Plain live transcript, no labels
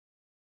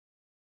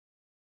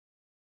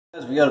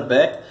We are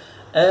back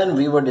and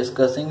we were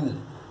discussing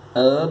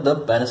the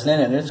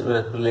penicillin and its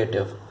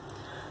relative.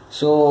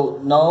 So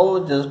now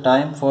there's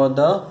time for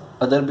the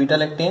other beta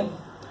lactam,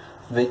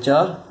 which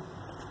are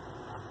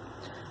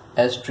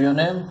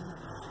aztreonam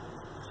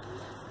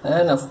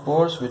and of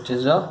course which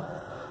is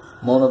a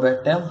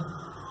monobactam,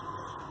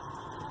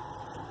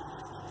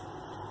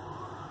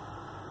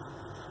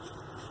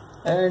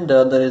 and the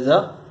other is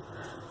a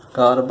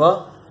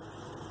carbapenem.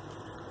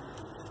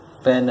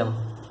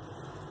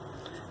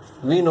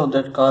 We know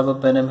that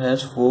carbapenem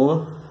has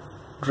 4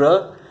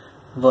 drugs.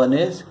 One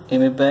is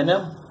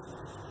imipenem,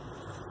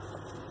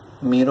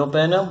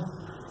 meropenem,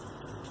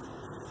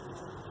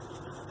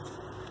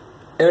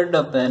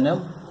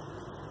 ertapenem,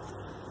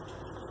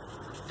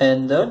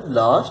 and the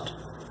last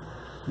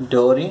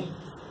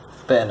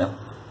doripenem.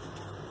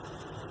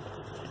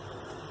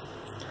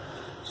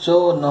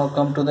 So now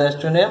come to the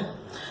aztreonam.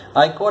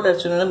 I call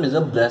aztreonam is a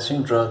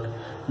blessing drug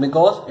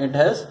because it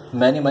has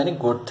many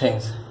good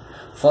things.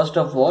 First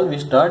of all, we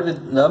start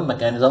with the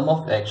mechanism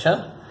of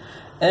action,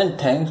 and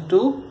thanks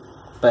to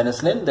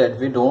penicillin that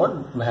we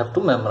don't have to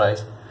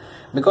memorize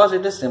because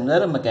it is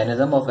similar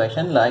mechanism of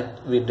action like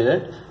we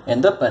did in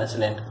the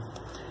penicillin.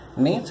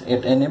 Means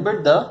it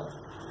inhibits the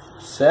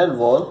cell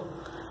wall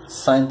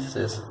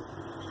synthesis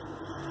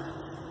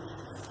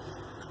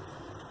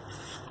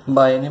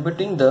by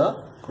inhibiting the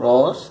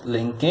cross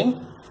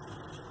linking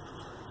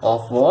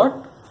of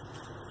what?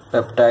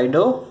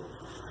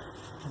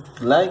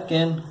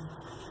 Peptidoglycan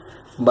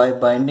by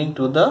binding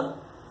to the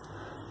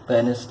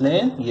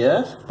penicillin,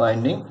 yes,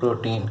 binding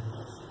protein.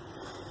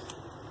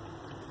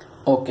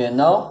 Okay,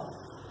 now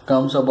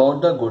comes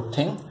about the good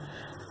thing.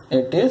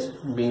 It is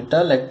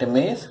beta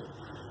lactamase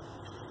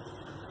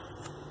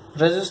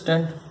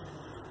resistant.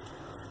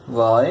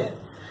 Why?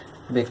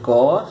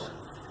 Because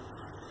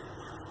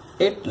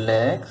it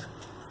lacks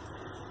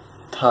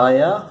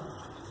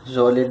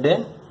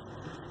thiazolidine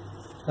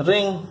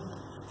ring.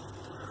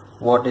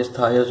 What is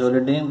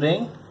thiazolidine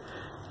ring?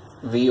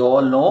 We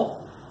all know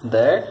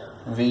that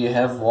we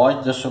have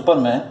watched the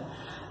Superman,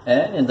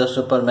 and in the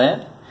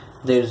Superman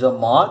there is a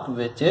mark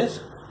which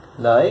is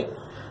like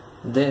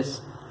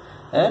this,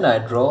 and I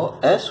draw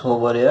S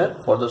over here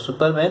for the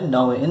Superman.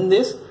 Now in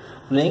this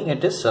ring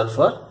it is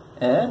sulfur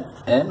and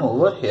N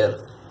over here,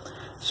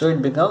 so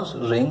it becomes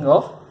ring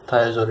of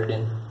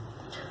thiazolidine,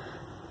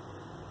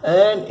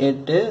 and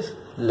it is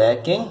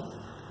lacking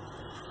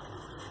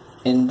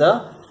in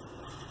the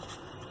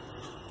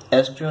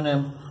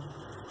aztreonam.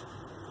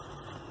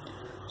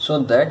 So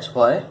that's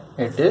why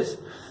it is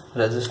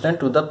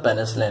resistant to the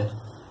penicillin.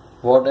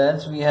 What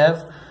else we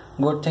have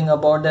good thing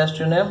about the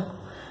aztreonam?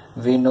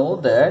 We know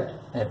that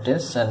it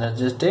is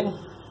synergistic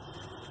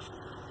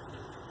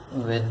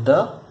with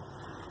the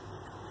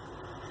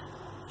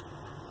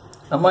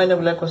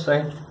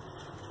aminoglycoside.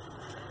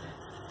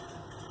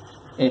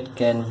 It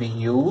can be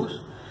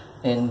used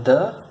in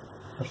the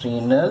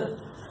renal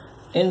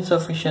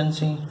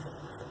insufficiency.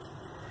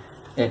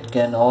 It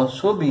can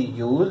also be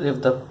used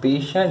if the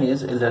patient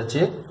is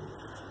allergic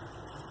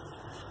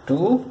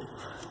to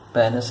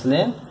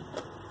penicillin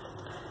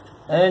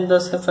and the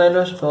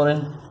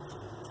cephalosporin.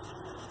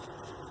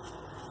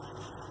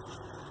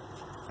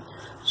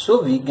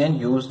 So we can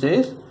use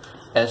this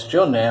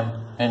aztreonam,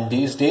 and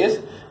these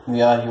days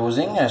we are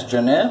using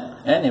aztreonam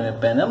and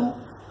imipenem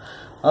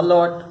a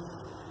lot.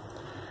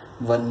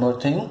 One more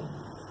thing,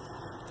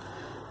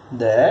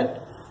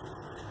 that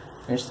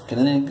its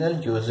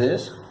clinical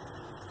uses.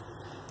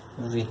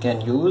 We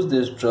can use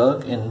this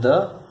drug in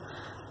the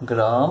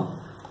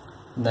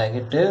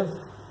gram-negative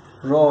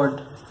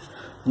rod.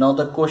 Now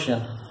the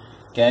question,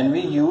 can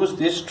we use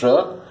this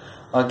drug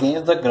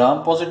against the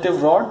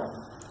gram-positive rod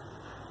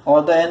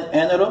or the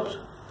anaerobes?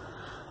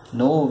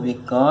 No, we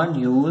can't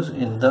use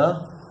in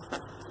the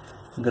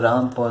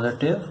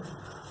gram-positive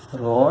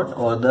rod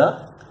or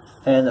the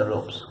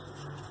anaerobes.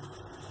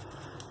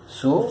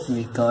 So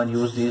we can't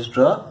use this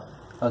drug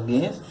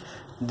against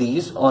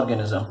these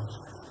organisms.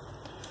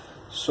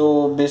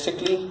 So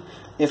basically,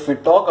 if we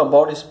talk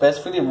about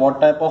specifically what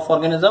type of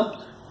organisms,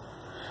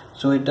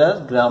 so it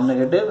has gram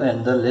negative,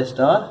 and the list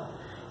are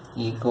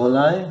E.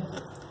 coli,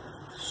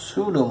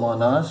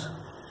 Pseudomonas,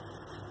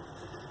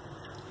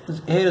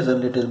 here is a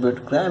little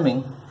bit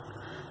cramming,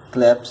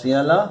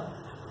 Klebsiella,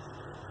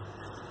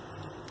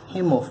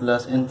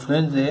 Haemophilus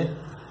influenzae,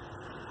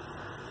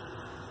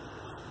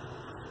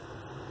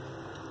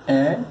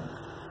 and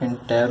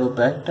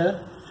Enterobacter,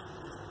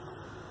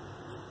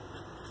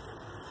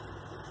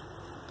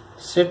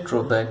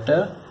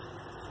 Citrobacter,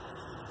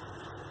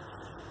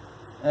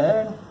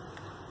 and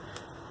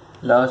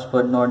last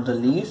but not the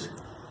least,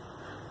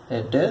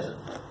 it is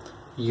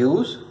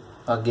used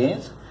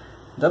against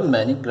the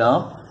many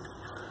gram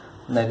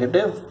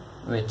negative,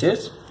 which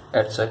is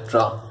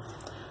etc.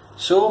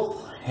 So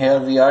here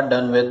we are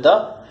done with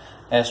the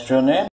aztreonam.